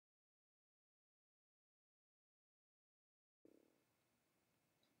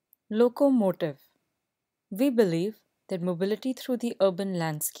Locomotive. We believe that mobility through the urban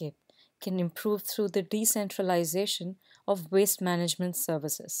landscape can improve through the decentralization of waste management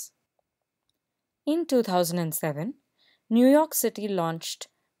services. In 2007, New York City launched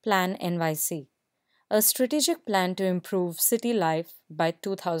Plan NYC, a strategic plan to improve city life by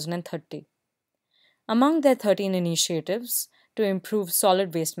 2030. Among their 13 initiatives to improve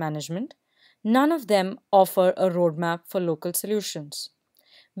solid waste management, none of them offer a roadmap for local solutions.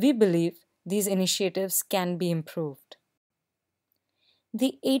 We believe these initiatives can be improved.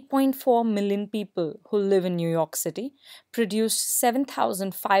 The 8.4 million people who live in New York City produce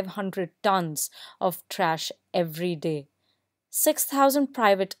 7,500 tons of trash every day. 6,000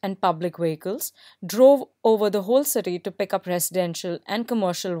 private and public vehicles drove over the whole city to pick up residential and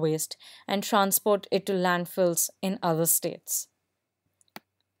commercial waste and transport it to landfills in other states.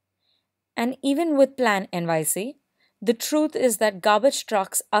 And even with Plan NYC, the truth is that garbage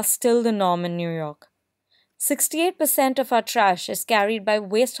trucks are still the norm in New York. 68% of our trash is carried by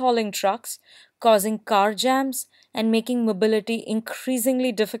waste hauling trucks, causing car jams and making mobility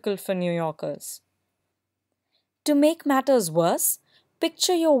increasingly difficult for New Yorkers. To make matters worse,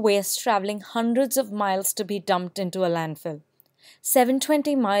 picture your waste traveling hundreds of miles to be dumped into a landfill.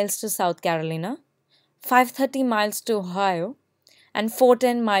 720 miles to South Carolina, 530 miles to Ohio, and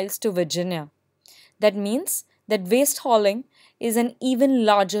 410 miles to Virginia. That means that waste hauling is an even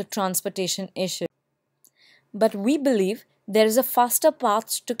larger transportation issue. But we believe there is a faster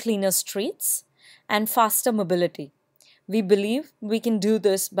path to cleaner streets and faster mobility. We believe we can do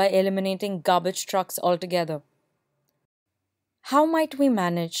this by eliminating garbage trucks altogether. How might we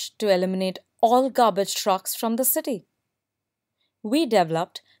manage to eliminate all garbage trucks from the city? We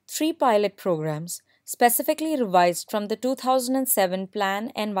developed 3 pilot programs specifically revised from the 2007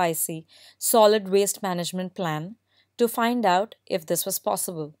 Plan NYC Solid Waste Management Plan to find out if this was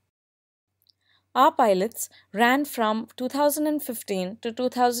possible. Our pilots ran from 2015 to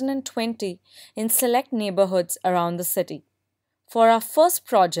 2020 in select neighborhoods around the city. For our first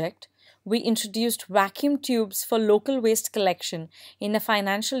project, we introduced vacuum tubes for local waste collection in a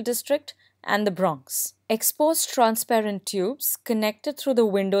financial district and the Bronx. Exposed transparent tubes connected through the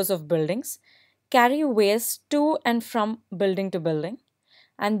windows of buildings carry waste to and from building to building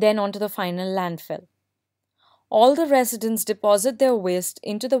and then onto the final landfill. All the residents deposit their waste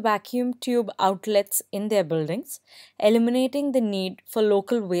into the vacuum tube outlets in their buildings, eliminating the need for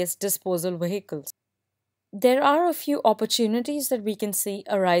local waste disposal vehicles. There are a few opportunities that we can see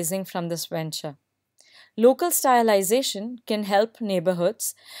arising from this venture. Local stylization can help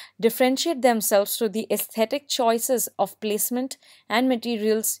neighborhoods differentiate themselves through the aesthetic choices of placement and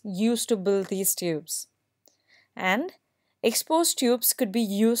materials used to build these tubes. And exposed tubes could be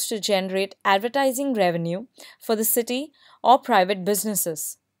used to generate advertising revenue for the city or private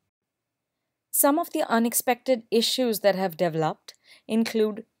businesses. Some of the unexpected issues that have developed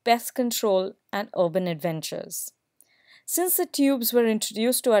include pest control and urban adventures. Since the tubes were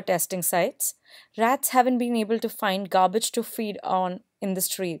introduced to our testing sites, rats haven't been able to find garbage to feed on in the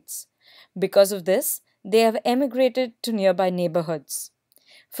streets. Because of this, they have emigrated to nearby neighborhoods.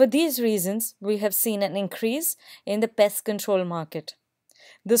 For these reasons, we have seen an increase in the pest control market.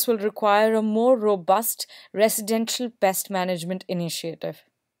 This will require a more robust residential pest management initiative.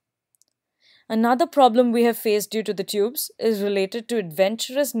 Another problem we have faced due to the tubes is related to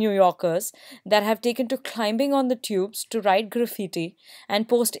adventurous New Yorkers that have taken to climbing on the tubes to write graffiti and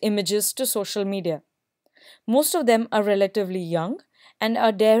post images to social media. Most of them are relatively young and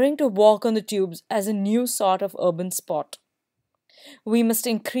are daring to walk on the tubes as a new sort of urban sport. We must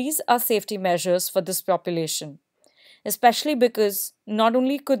increase our safety measures for this population, especially because not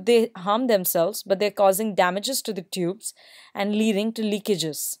only could they harm themselves, but they're causing damages to the tubes and leading to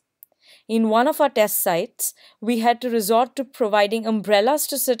leakages. In one of our test sites, we had to resort to providing umbrellas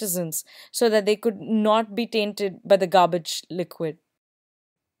to citizens so that they could not be tainted by the garbage liquid.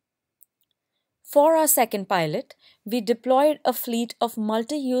 For our second pilot, we deployed a fleet of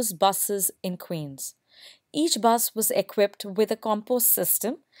multi-use buses in Queens. Each bus was equipped with a compost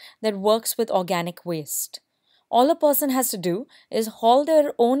system that works with organic waste. All a person has to do is haul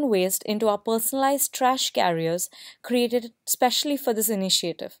their own waste into our personalized trash carriers created specially for this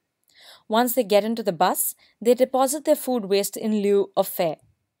initiative. Once they get into the bus, they deposit their food waste in lieu of fare.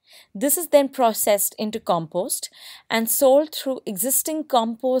 This is then processed into compost and sold through existing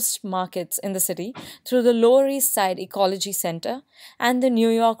compost markets in the city through the Lower East Side Ecology Center and the New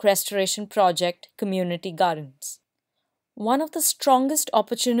York Restoration Project Community Gardens. One of the strongest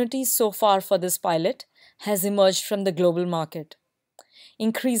opportunities so far for this pilot has emerged from the global market.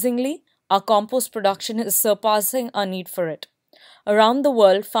 Increasingly, our compost production is surpassing our need for it. Around the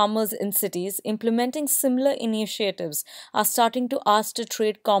world, farmers in cities implementing similar initiatives are starting to ask to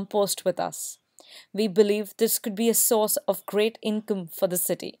trade compost with us. We believe this could be a source of great income for the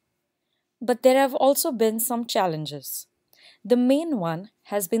city. But there have also been some challenges. The main one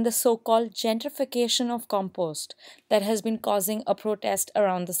has been the so called gentrification of compost that has been causing a protest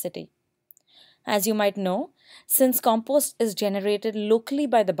around the city. As you might know, since compost is generated locally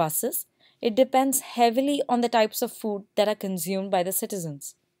by the buses, it depends heavily on the types of food that are consumed by the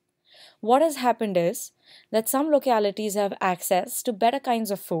citizens. What has happened is that some localities have access to better kinds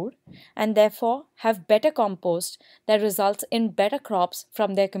of food and therefore have better compost that results in better crops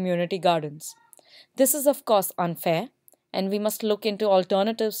from their community gardens. This is, of course, unfair, and we must look into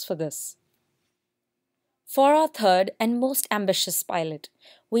alternatives for this. For our third and most ambitious pilot,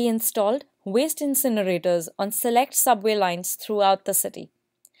 we installed waste incinerators on select subway lines throughout the city.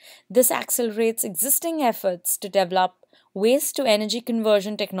 This accelerates existing efforts to develop waste to energy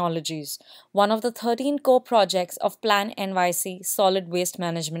conversion technologies, one of the 13 core projects of Plan NYC Solid Waste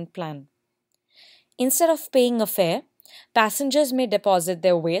Management Plan. Instead of paying a fare, passengers may deposit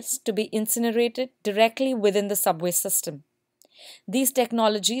their waste to be incinerated directly within the subway system. These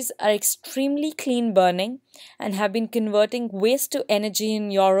technologies are extremely clean burning and have been converting waste to energy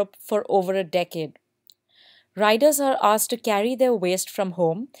in Europe for over a decade. Riders are asked to carry their waste from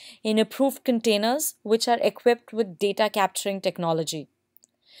home in approved containers which are equipped with data capturing technology.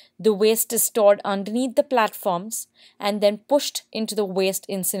 The waste is stored underneath the platforms and then pushed into the waste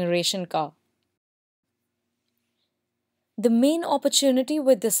incineration car. The main opportunity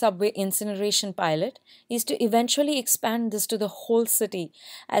with the subway incineration pilot is to eventually expand this to the whole city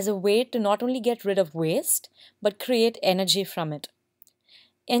as a way to not only get rid of waste but create energy from it.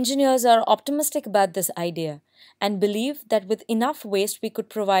 Engineers are optimistic about this idea and believe that with enough waste we could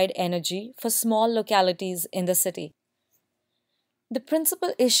provide energy for small localities in the city. The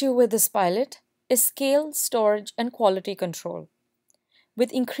principal issue with this pilot is scale, storage, and quality control.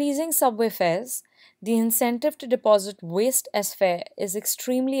 With increasing subway fares, the incentive to deposit waste as fare is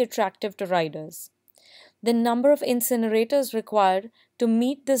extremely attractive to riders. The number of incinerators required to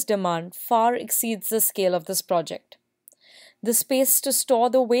meet this demand far exceeds the scale of this project. The space to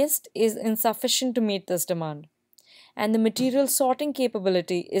store the waste is insufficient to meet this demand, and the material sorting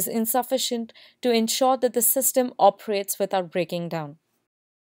capability is insufficient to ensure that the system operates without breaking down.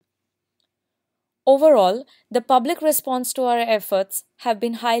 Overall, the public response to our efforts have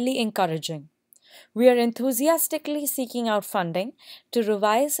been highly encouraging. We are enthusiastically seeking out funding to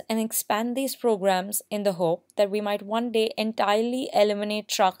revise and expand these programs in the hope that we might one day entirely eliminate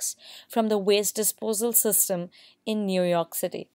trucks from the waste disposal system in New York City.